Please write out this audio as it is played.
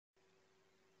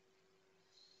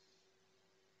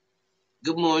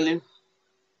Good morning,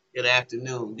 good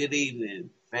afternoon, good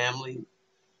evening, family.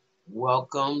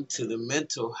 Welcome to the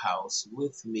Mental House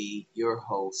with me, your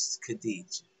host,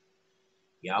 Khadija.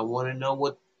 Y'all want to know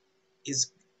what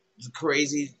is the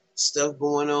crazy stuff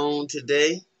going on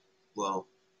today? Well,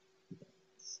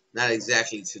 not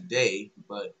exactly today,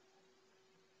 but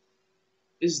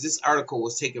this article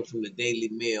was taken from the Daily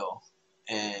Mail,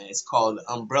 and it's called The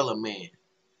Umbrella Man.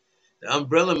 The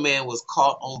Umbrella Man was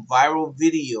caught on viral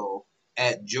video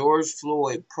at George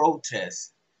Floyd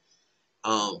protest,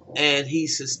 and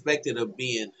he's suspected of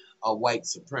being a white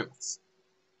supremacist.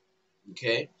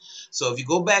 Okay, so if you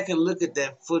go back and look at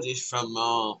that footage from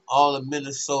all the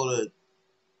Minnesota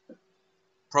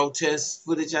protest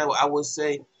footage, I would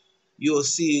say you'll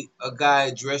see a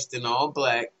guy dressed in all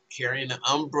black, carrying an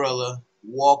umbrella,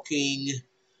 walking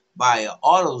by an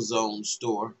AutoZone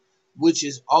store, which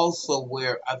is also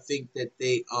where I think that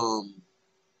they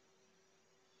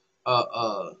uh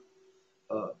uh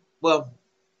uh well,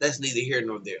 that's neither here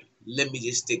nor there. Let me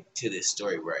just stick to this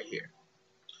story right here.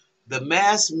 The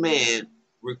masked man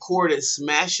recorded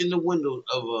smashing the windows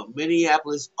of a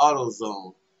Minneapolis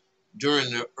AutoZone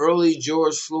during the early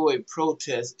George Floyd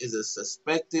protest is a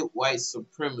suspected white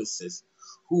supremacist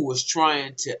who was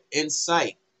trying to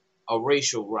incite a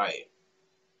racial riot,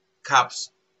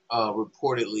 cops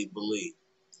reportedly believe.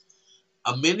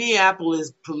 A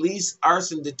Minneapolis police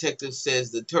arson detective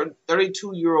says the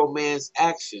 32-year-old man's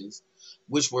actions,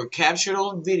 which were captured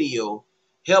on video,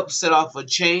 helped set off a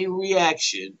chain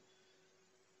reaction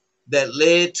that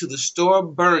led to the store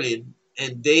burning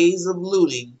and days of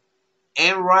looting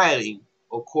and rioting,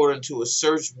 according to a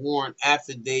search warrant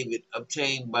affidavit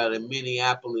obtained by the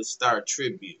Minneapolis Star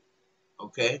Tribune.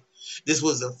 Okay? This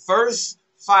was the first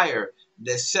fire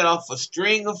that set off a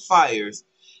string of fires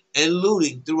and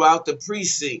looting throughout the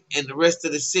precinct and the rest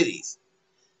of the cities,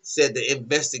 said the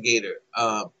investigator,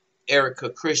 Erica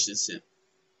Christensen.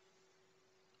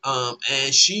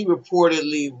 And she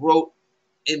reportedly wrote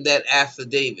in that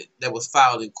affidavit that was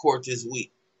filed in court this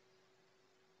week.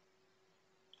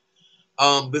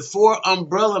 Before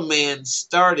Umbrella Man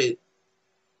started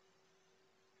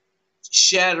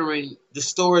shattering the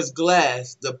store's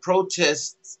glass, the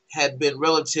protests had been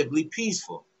relatively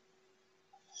peaceful.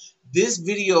 This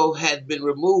video had been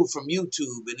removed from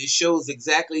YouTube and it shows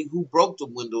exactly who broke the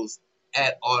windows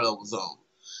at AutoZone.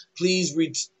 Please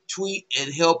retweet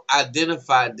and help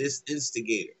identify this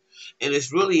instigator. And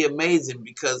it's really amazing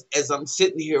because as I'm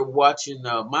sitting here watching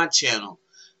my channel,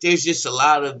 there's just a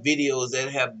lot of videos that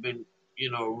have been,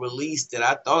 released that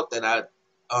I thought that I,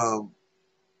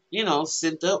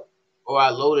 sent up or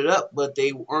I loaded up, but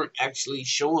they weren't actually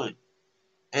showing.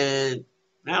 And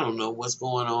I don't know what's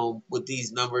going on with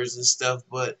these numbers and stuff,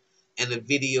 but in the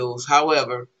videos.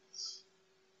 However,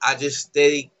 I just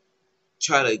steady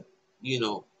try to, you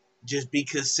know, just be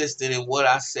consistent in what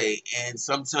I say. And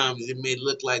sometimes it may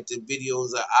look like the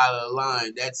videos are out of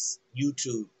line. That's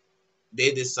YouTube.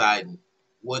 They deciding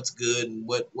what's good and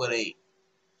what ain't.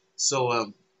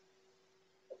 So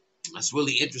it's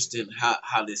really interesting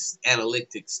how this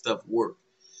analytic stuff works.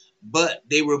 But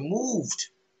they removed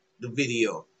the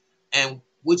video, and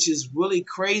which is really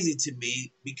crazy to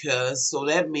me because so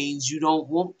that means you don't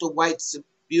want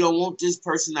you don't want this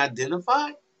person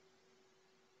identified.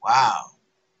 Wow.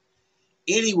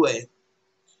 Anyway,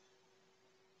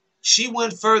 she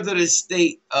went further to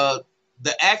state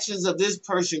the actions of this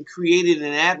person created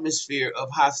an atmosphere of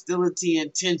hostility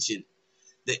and tension.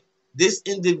 The, this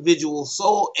individual's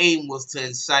sole aim was to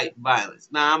incite violence.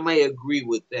 Now I may agree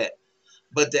with that,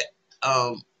 but the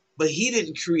um, but he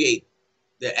didn't create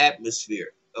the atmosphere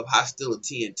of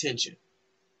hostility and tension.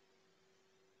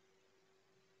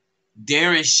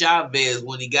 Darren Chavez,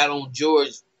 when he got on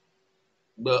George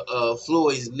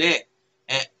Floyd's neck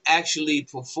and actually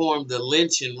performed the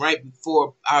lynching right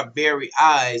before our very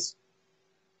eyes,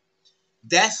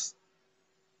 that's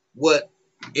what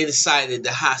incited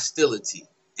the hostility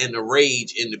and the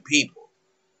rage in the people.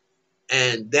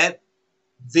 And that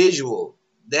visual,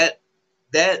 that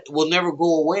will never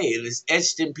go away, and it's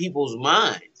etched in people's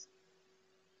minds.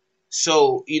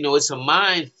 So, it's a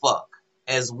mind fuck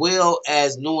as well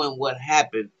as knowing what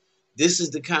happened. This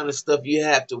is the kind of stuff you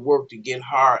have to work to get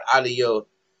hard out of your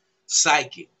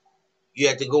psyche. You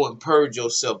have to go and purge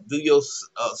yourself, do your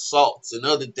salts and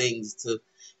other things to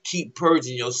keep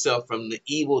purging yourself from the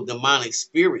evil demonic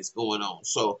spirits going on.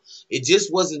 So it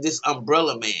just wasn't this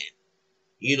umbrella man.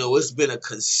 It's been a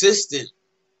consistent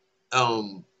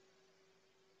um,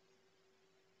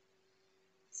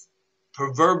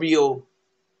 proverbial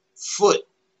foot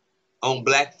on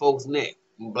black folks' neck,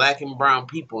 black and brown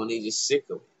people, and they just sick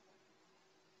of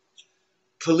it.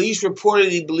 Police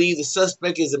reportedly believe the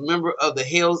suspect is a member of the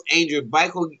Hells Angel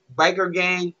biker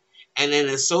gang and an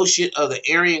associate of the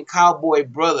Aryan Cowboy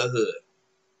Brotherhood,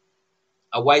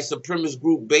 a white supremacist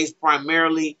group based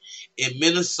primarily in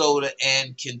Minnesota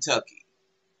and Kentucky.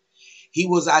 He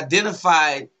was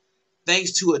identified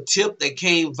thanks to a tip that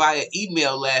came via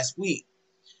email last week,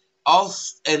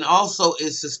 and also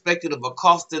is suspected of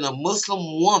accosting a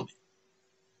Muslim woman.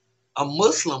 A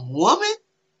Muslim woman?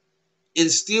 In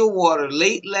Stillwater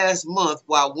late last month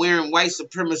while wearing white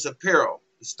supremacist apparel,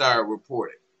 the Star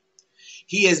reported.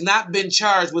 He has not been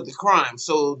charged with the crime,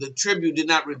 so the Tribune did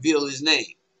not reveal his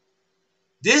name.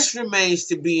 This remains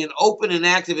to be an open and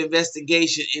active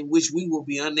investigation in which we will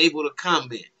be unable to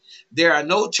comment. There are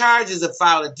no charges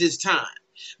filed at this time.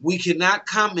 We cannot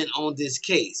comment on this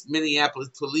case,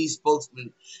 Minneapolis police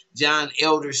spokesman John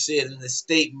Elder said in a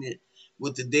statement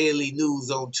with the Daily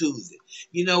News on Tuesday.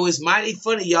 You know, it's mighty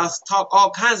funny. Y'all talk all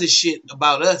kinds of shit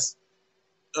about us.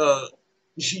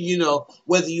 You know,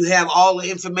 whether you have all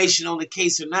the information on the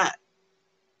case or not.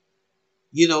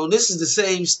 You know, this is the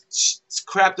same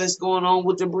crap that's going on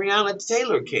with the Breonna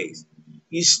Taylor case.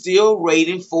 You're still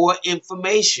waiting for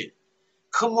information.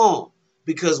 Come on.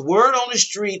 Because word on the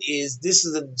street is this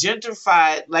is a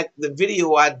gentrified, like the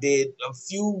video I did a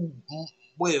few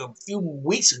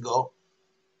weeks ago.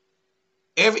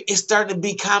 It's starting to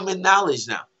be common knowledge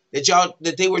now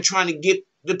that they were trying to get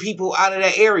the people out of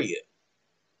that area.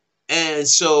 And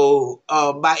so,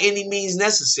 by any means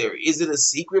necessary, is it a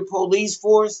secret police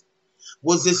force?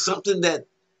 Was it something that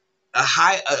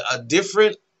a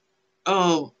different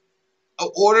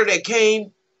order that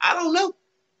came? I don't know.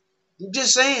 I'm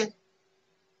just saying.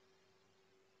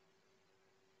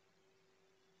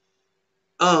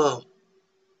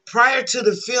 Prior to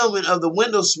the filming of the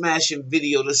window smashing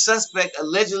video, the suspect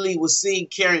allegedly was seen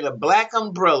carrying a black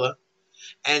umbrella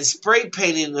and spray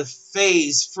painting the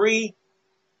phrase free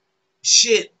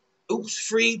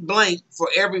blank for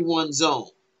everyone zone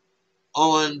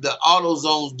on the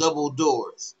AutoZone's double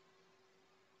doors.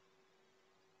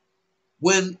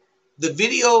 When the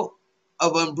video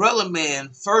of Umbrella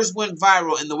Man first went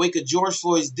viral in the wake of George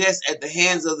Floyd's death at the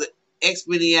hands of the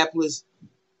ex-Minneapolis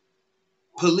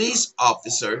police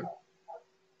officer.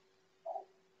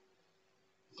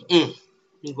 Let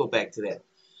me go back to that.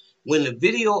 When the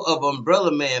video of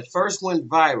Umbrella Man first went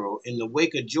viral in the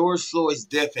wake of George Floyd's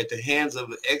death at the hands of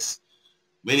the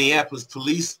ex-Minneapolis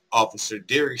police officer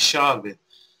Derek Chauvin,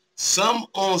 some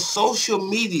on social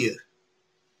media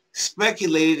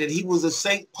speculated that he was a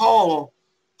St. Paul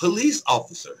police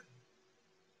officer.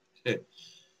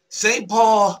 St.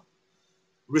 Paul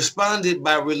responded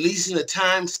by releasing a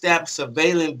time-stamped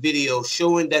surveillance video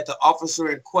showing that the officer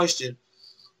in question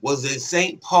was in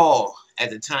St. Paul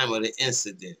at the time of the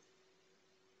incident.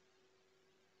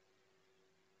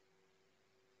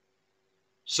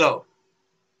 So,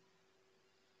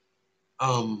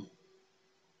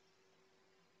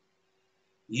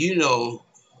 you know,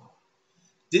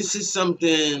 this is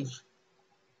something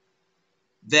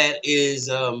that is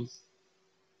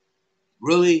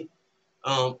really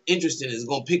interesting. It's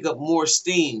going to pick up more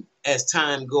steam as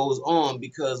time goes on,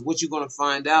 because what you're going to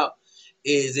find out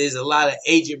is there's a lot of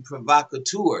agent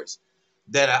provocateurs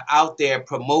that are out there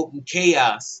promoting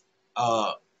chaos,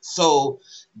 so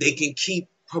they can keep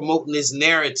promoting this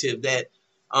narrative that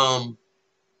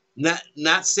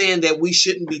not saying that we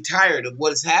shouldn't be tired of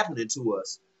what is happening to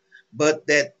us, but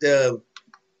that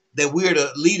we're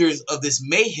the leaders of this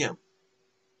mayhem,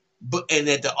 and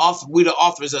that we're the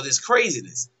authors of this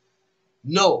craziness.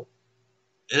 No.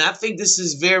 And I think this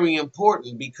is very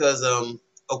important because,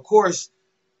 of course,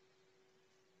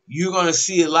 you're going to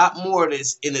see a lot more of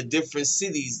this in the different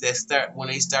cities when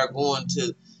they start going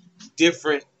to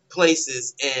different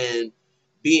places and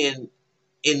being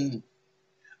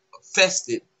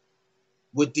infested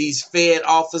with these Fed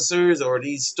officers or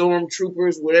these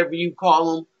stormtroopers, whatever you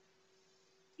call them.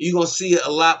 You're going to see a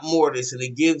lot more of this, and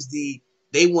it gives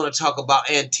they want to talk about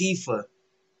Antifa,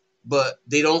 but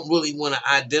they don't really want to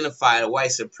identify the white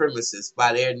supremacists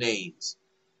by their names.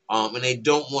 And they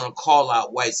don't want to call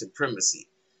out white supremacy.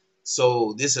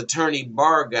 So this attorney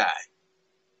Barr guy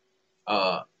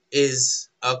is,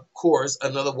 of course,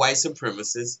 another white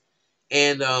supremacist.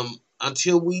 And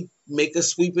until we make a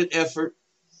sweeping effort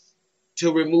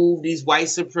to remove these white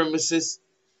supremacists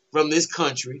from this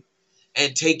country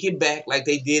and take it back like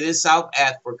they did in South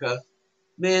Africa,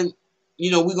 then,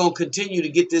 we're going to continue to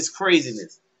get this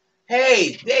craziness.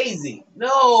 Hey, Daisy,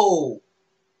 no.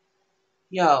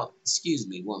 Y'all, excuse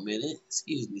me 1 minute.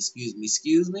 Excuse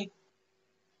me.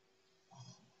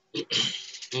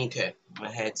 Okay,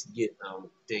 I had to get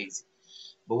Daisy.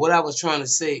 But what I was trying to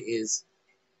say is,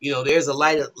 you know, there's a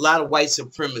lot of white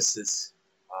supremacists,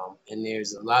 and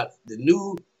there's a lot. The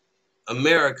new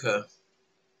America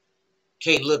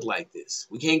can't look like this.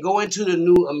 We can't go into the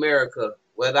new America,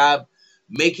 whether I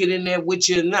make it in there with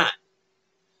you or not.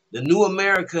 The new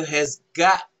America has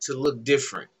got to look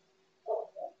different.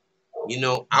 You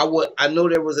know, I know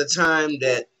there was a time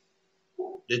that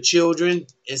the children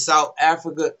in South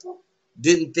Africa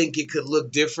didn't think it could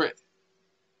look different.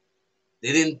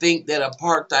 They didn't think that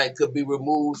apartheid could be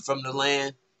removed from the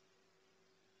land.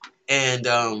 And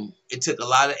it took a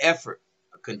lot of effort,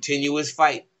 a continuous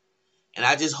fight. And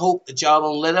I just hope that y'all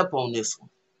don't let up on this one.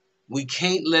 We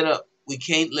can't let up. We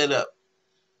can't let up.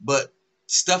 But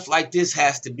stuff like this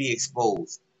has to be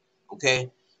exposed,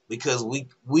 okay? Because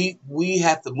we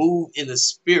have to move in the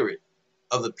spirit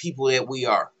of the people that we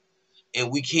are.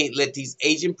 And we can't let these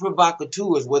agent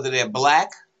provocateurs, whether they're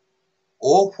black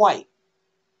or white,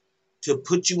 to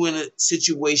put you in a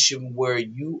situation where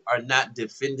you are not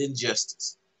defending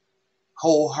justice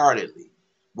wholeheartedly,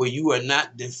 where you are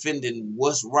not defending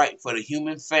what's right for the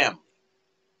human family,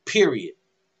 period.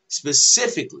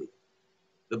 Specifically,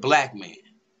 the black man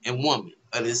and woman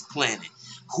of this planet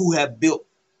who have built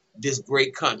this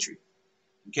great country.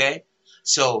 Okay?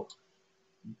 So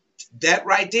that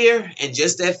right there and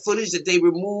just that footage that they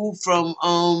removed from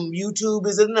YouTube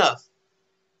is enough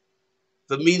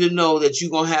for me to know that you're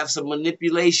going to have some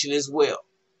manipulation as well.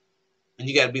 And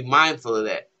you got to be mindful of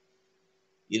that.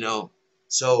 You know?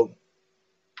 So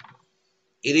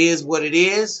it is what it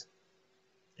is.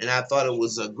 And I thought it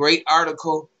was a great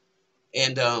article.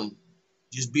 And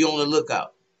just be on the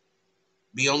lookout.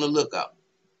 Be on the lookout.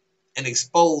 And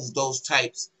expose those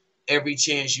types every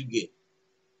chance you get.